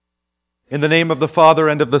In the name of the Father,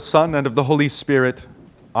 and of the Son, and of the Holy Spirit.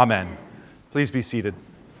 Amen. Please be seated.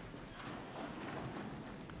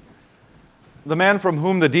 The man from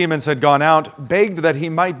whom the demons had gone out begged that he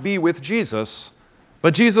might be with Jesus,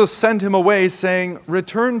 but Jesus sent him away, saying,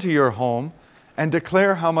 "Return to your home and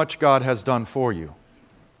declare how much God has done for you."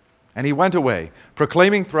 And he went away,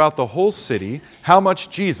 proclaiming throughout the whole city how much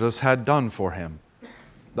Jesus had done for him.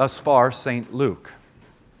 Thus far, St. Luke.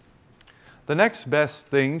 The next best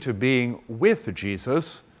thing to being with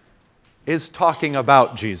Jesus is talking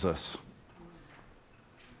about Jesus.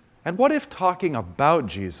 And what if talking about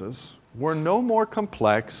Jesus were no more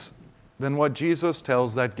complex than what Jesus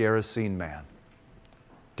tells that Gerasene man?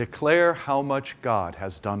 Declare how much God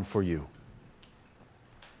has done for you.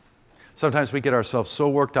 Sometimes we get ourselves so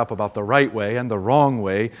worked up about the right way and the wrong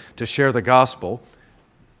way to share the gospel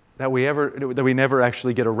that we never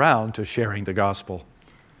actually get around to sharing the gospel.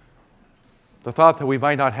 The thought that we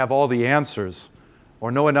might not have all the answers,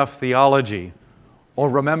 or know enough theology, or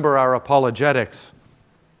remember our apologetics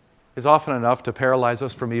is often enough to paralyze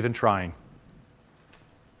us from even trying.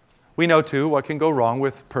 We know, too, what can go wrong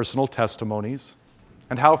with personal testimonies,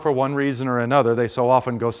 and how for one reason or another they so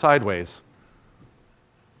often go sideways.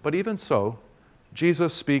 But even so,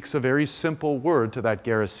 Jesus speaks a very simple word to that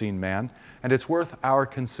Gerasene man, and it's worth our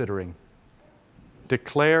considering.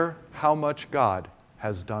 Declare how much God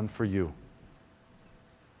has done for you.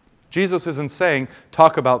 Jesus isn't saying,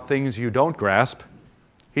 talk about things you don't grasp.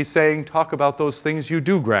 He's saying, talk about those things you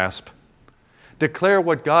do grasp. Declare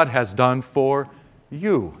what God has done for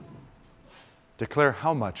you. Declare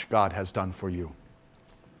how much God has done for you.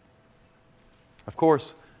 Of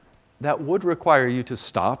course, that would require you to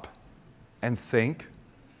stop and think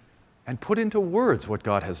and put into words what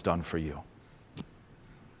God has done for you.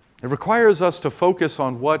 It requires us to focus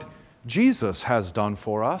on what Jesus has done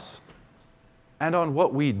for us and on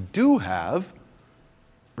what we do have,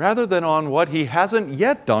 rather than on what He hasn't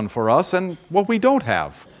yet done for us and what we don't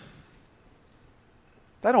have.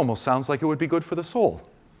 That almost sounds like it would be good for the soul.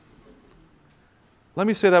 Let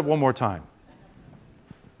me say that one more time.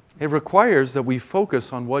 It requires that we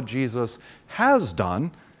focus on what Jesus has done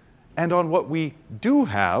and on what we do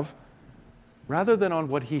have, rather than on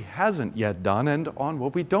what He hasn't yet done and on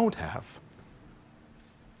what we don't have.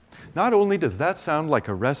 Not only does that sound like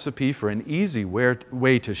a recipe for an easy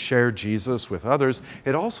way to share Jesus with others,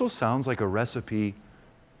 it also sounds like a recipe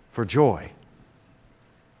for joy.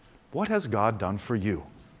 What has God done for you?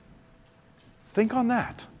 Think on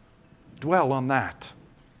that. Dwell on that.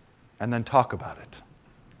 And then talk about it.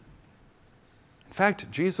 In fact,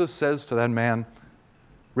 Jesus says to that man,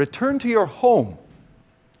 "Return to your home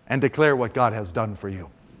and declare what God has done for you."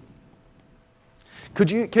 Can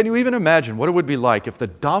you even imagine what it would be like if the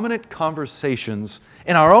dominant conversations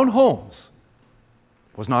in our own homes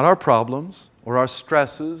was not our problems or our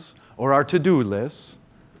stresses or our to-do lists,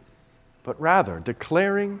 but rather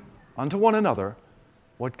declaring unto one another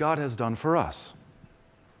what God has done for us?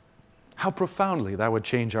 How profoundly that would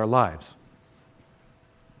change our lives.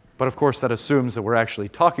 But of course, that assumes that we're actually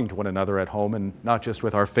talking to one another at home and not just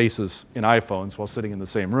with our faces in iPhones while sitting in the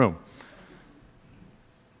same room.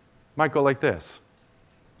 It might go like this.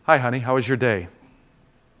 "Hi, honey, how was your day?"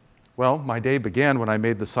 "Well, my day began when I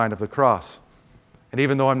made the sign of the cross. And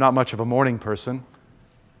even though I'm not much of a morning person,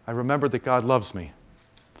 I remembered that God loves me,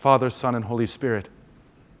 Father, Son, and Holy Spirit.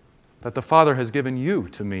 That the Father has given you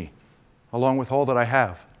to me, along with all that I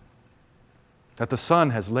have. That the Son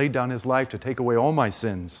has laid down His life to take away all my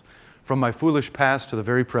sins, from my foolish past to the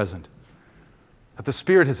very present. That the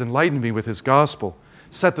Spirit has enlightened me with His gospel,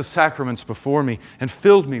 set the sacraments before me, and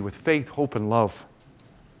filled me with faith, hope, and love.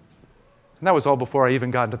 And that was all before I even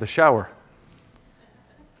got into the shower.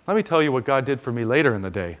 Let me tell you what God did for me later in the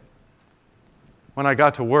day. When I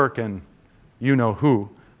got to work and you-know-who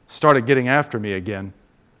started getting after me again.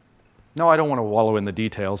 No, I don't want to wallow in the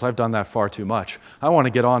details. I've done that far too much. I want to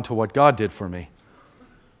get on to what God did for me.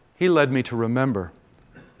 He led me to remember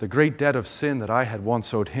the great debt of sin that I had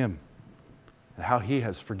once owed Him, and how He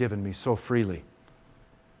has forgiven me so freely.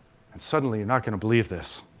 And suddenly, you're not going to believe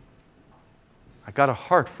this, I got a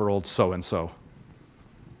heart for old so-and-so.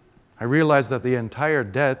 I realized that the entire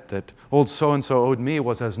debt that old so-and-so owed me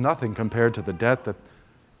was as nothing compared to the debt that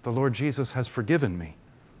the Lord Jesus has forgiven me.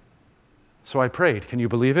 So I prayed. Can you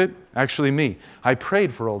believe it? Actually, me. I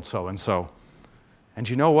prayed for old so-and-so. And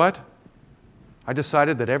you know what? I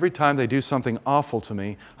decided that every time they do something awful to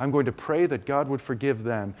me, I'm going to pray that God would forgive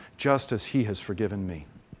them just as He has forgiven me.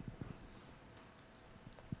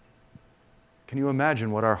 Can you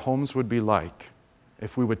imagine what our homes would be like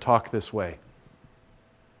if we would talk this way?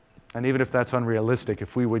 And even if that's unrealistic,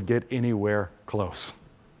 if we would get anywhere close.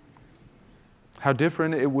 How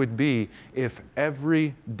different it would be if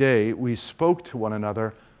every day we spoke to one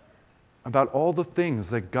another about all the things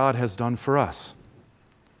that God has done for us.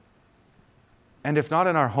 And if not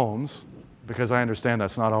in our homes, because I understand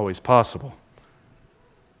that's not always possible,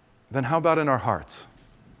 then how about in our hearts?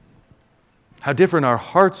 How different our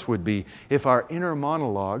hearts would be if our inner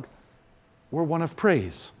monologue were one of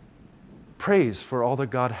praise. Praise for all that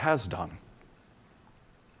God has done.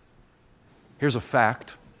 Here's a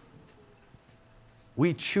fact.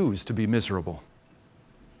 We choose to be miserable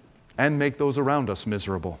and make those around us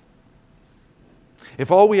miserable. If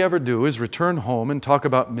all we ever do is return home and talk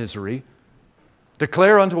about misery,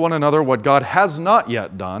 declare unto one another what God has not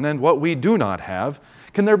yet done and what we do not have,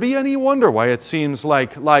 can there be any wonder why it seems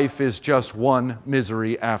like life is just one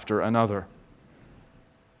misery after another?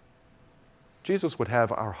 Jesus would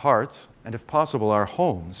have our hearts, and if possible our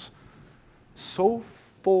homes, so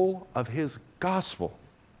full of His gospel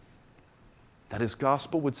that His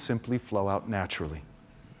gospel would simply flow out naturally.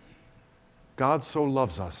 God so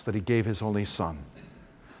loves us that He gave His only Son.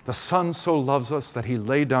 The Son so loves us that He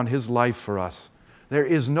laid down His life for us. There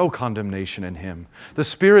is no condemnation in Him. The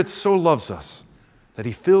Spirit so loves us that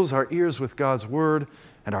He fills our ears with God's Word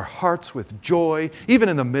and our hearts with joy, even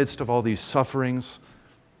in the midst of all these sufferings.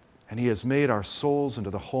 And He has made our souls into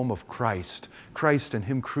the home of Christ. Christ and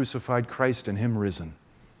Him crucified, Christ and Him risen.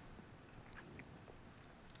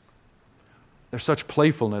 There's such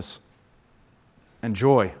playfulness and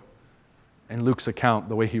joy in Luke's account,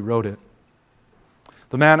 the way he wrote it.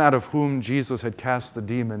 The man out of whom Jesus had cast the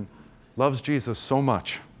demon loves Jesus so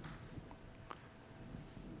much.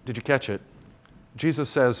 Did you catch it? Jesus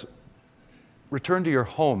says, return to your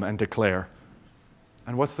home and declare.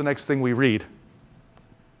 And what's the next thing we read?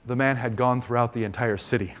 The man had gone throughout the entire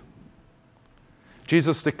city.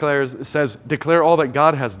 Jesus says, declare all that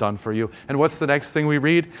God has done for you. And what's the next thing we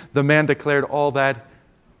read? The man declared all that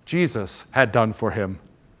Jesus had done for him.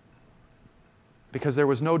 Because there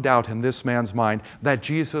was no doubt in this man's mind that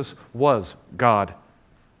Jesus was God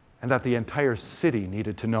and that the entire city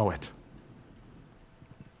needed to know it.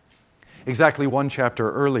 Exactly one chapter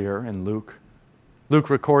earlier in Luke, Luke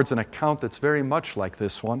records an account that's very much like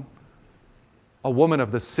this one. A woman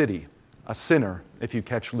of the city, a sinner, if you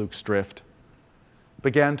catch Luke's drift,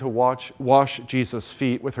 began to wash Jesus'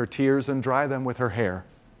 feet with her tears and dry them with her hair.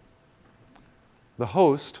 The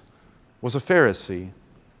host was a Pharisee,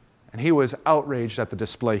 and he was outraged at the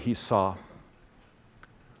display he saw.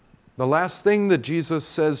 The last thing that Jesus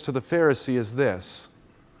says to the Pharisee is this: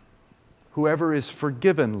 whoever is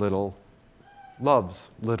forgiven little loves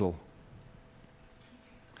little.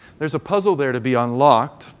 There's a puzzle there to be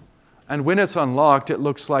unlocked, and when it's unlocked, it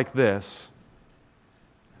looks like this.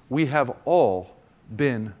 We have all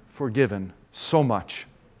been forgiven so much,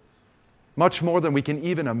 much more than we can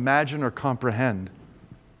even imagine or comprehend.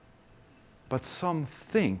 But some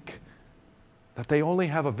think that they only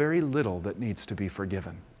have a very little that needs to be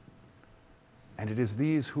forgiven. And it is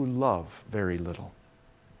these who love very little.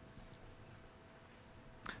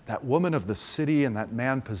 That woman of the city and that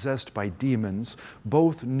man possessed by demons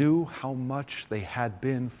both knew how much they had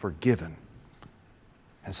been forgiven.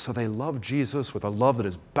 And so they love Jesus with a love that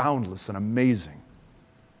is boundless and amazing.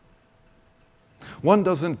 One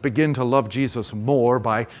doesn't begin to love Jesus more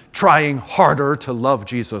by trying harder to love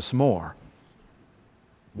Jesus more.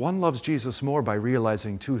 One loves Jesus more by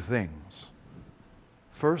realizing two things.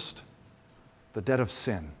 First, the debt of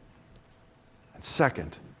sin. And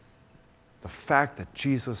second, the fact that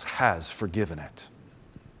Jesus has forgiven it.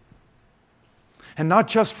 And not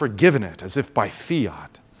just forgiven it as if by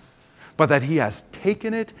fiat, but that He has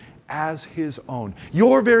taken it as His own,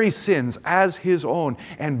 your very sins as His own,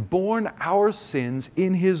 and borne our sins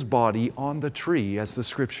in His body on the tree, as the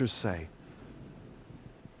Scriptures say.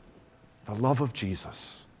 The love of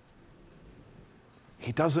Jesus.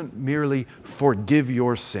 He doesn't merely forgive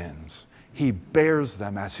your sins. He bears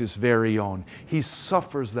them as His very own. He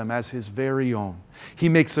suffers them as His very own. He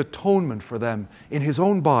makes atonement for them in His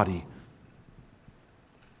own body.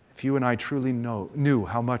 If you and I truly knew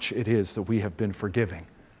how much it is that we have been forgiven,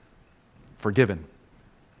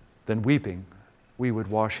 then weeping, we would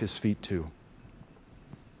wash His feet too,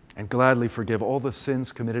 and gladly forgive all the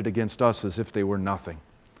sins committed against us as if they were nothing.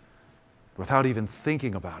 Without even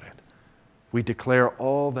thinking about it, we declare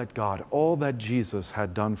all that God, all that Jesus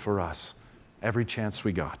had done for us every chance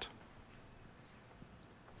we got.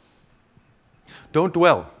 Don't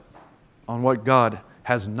dwell on what God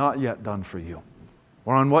has not yet done for you,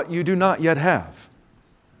 or on what you do not yet have.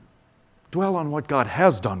 Dwell on what God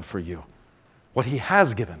has done for you, what He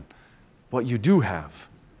has given, what you do have.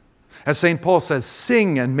 As St. Paul says,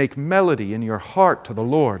 sing and make melody in your heart to the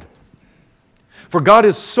Lord. For God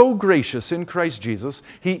is so gracious in Christ Jesus,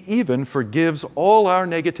 He even forgives all our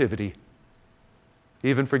negativity. He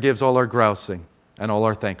even forgives all our grousing and all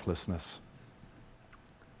our thanklessness.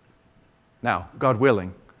 Now, God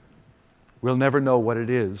willing, we'll never know what it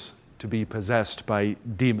is to be possessed by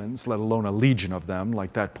demons, let alone a legion of them,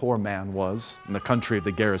 like that poor man was in the country of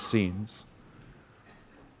the Gerasenes.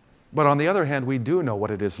 But on the other hand, we do know what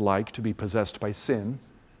it is like to be possessed by sin,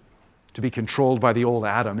 to be controlled by the old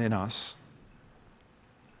Adam in us.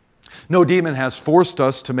 No demon has forced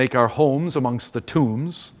us to make our homes amongst the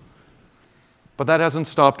tombs, but that hasn't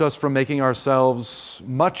stopped us from making ourselves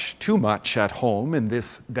much too much at home in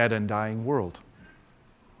this dead and dying world.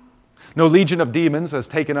 No legion of demons has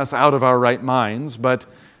taken us out of our right minds, but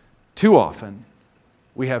too often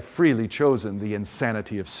we have freely chosen the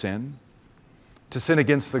insanity of sin, to sin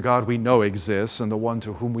against the God we know exists and the one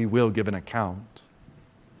to whom we will give an account.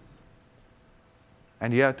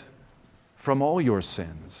 And yet, from all your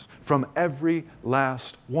sins, from every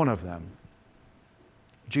last one of them,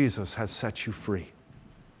 Jesus has set you free.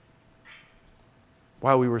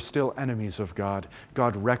 While we were still enemies of God,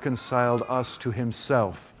 God reconciled us to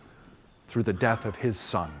Himself through the death of His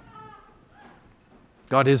Son.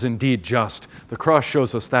 God is indeed just. The cross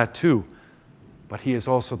shows us that too. But He is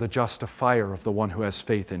also the justifier of the one who has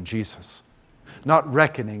faith in Jesus. Not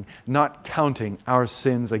reckoning, not counting our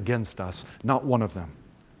sins against us, not one of them.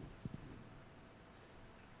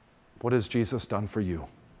 What has Jesus done for you?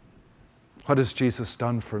 What has Jesus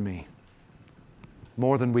done for me?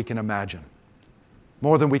 More than we can imagine,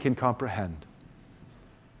 more than we can comprehend.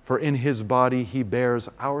 For in His body He bears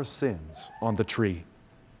our sins on the tree.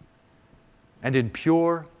 And in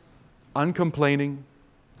pure, uncomplaining,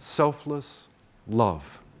 selfless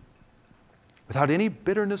love, without any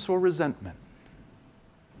bitterness or resentment,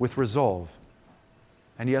 with resolve,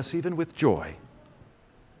 and yes, even with joy,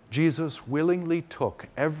 Jesus willingly took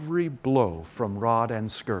every blow from rod and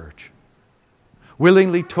scourge,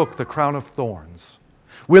 willingly took the crown of thorns,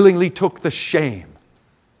 willingly took the shame,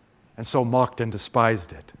 and so mocked and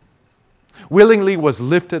despised it, willingly was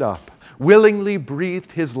lifted up, willingly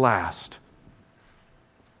breathed His last,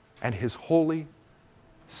 and His holy,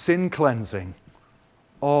 sin-cleansing,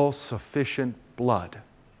 all-sufficient blood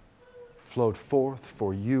flowed forth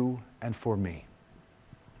for you and for me.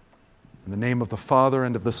 In the name of the Father,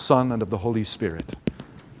 and of the Son, and of the Holy Spirit.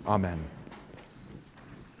 Amen.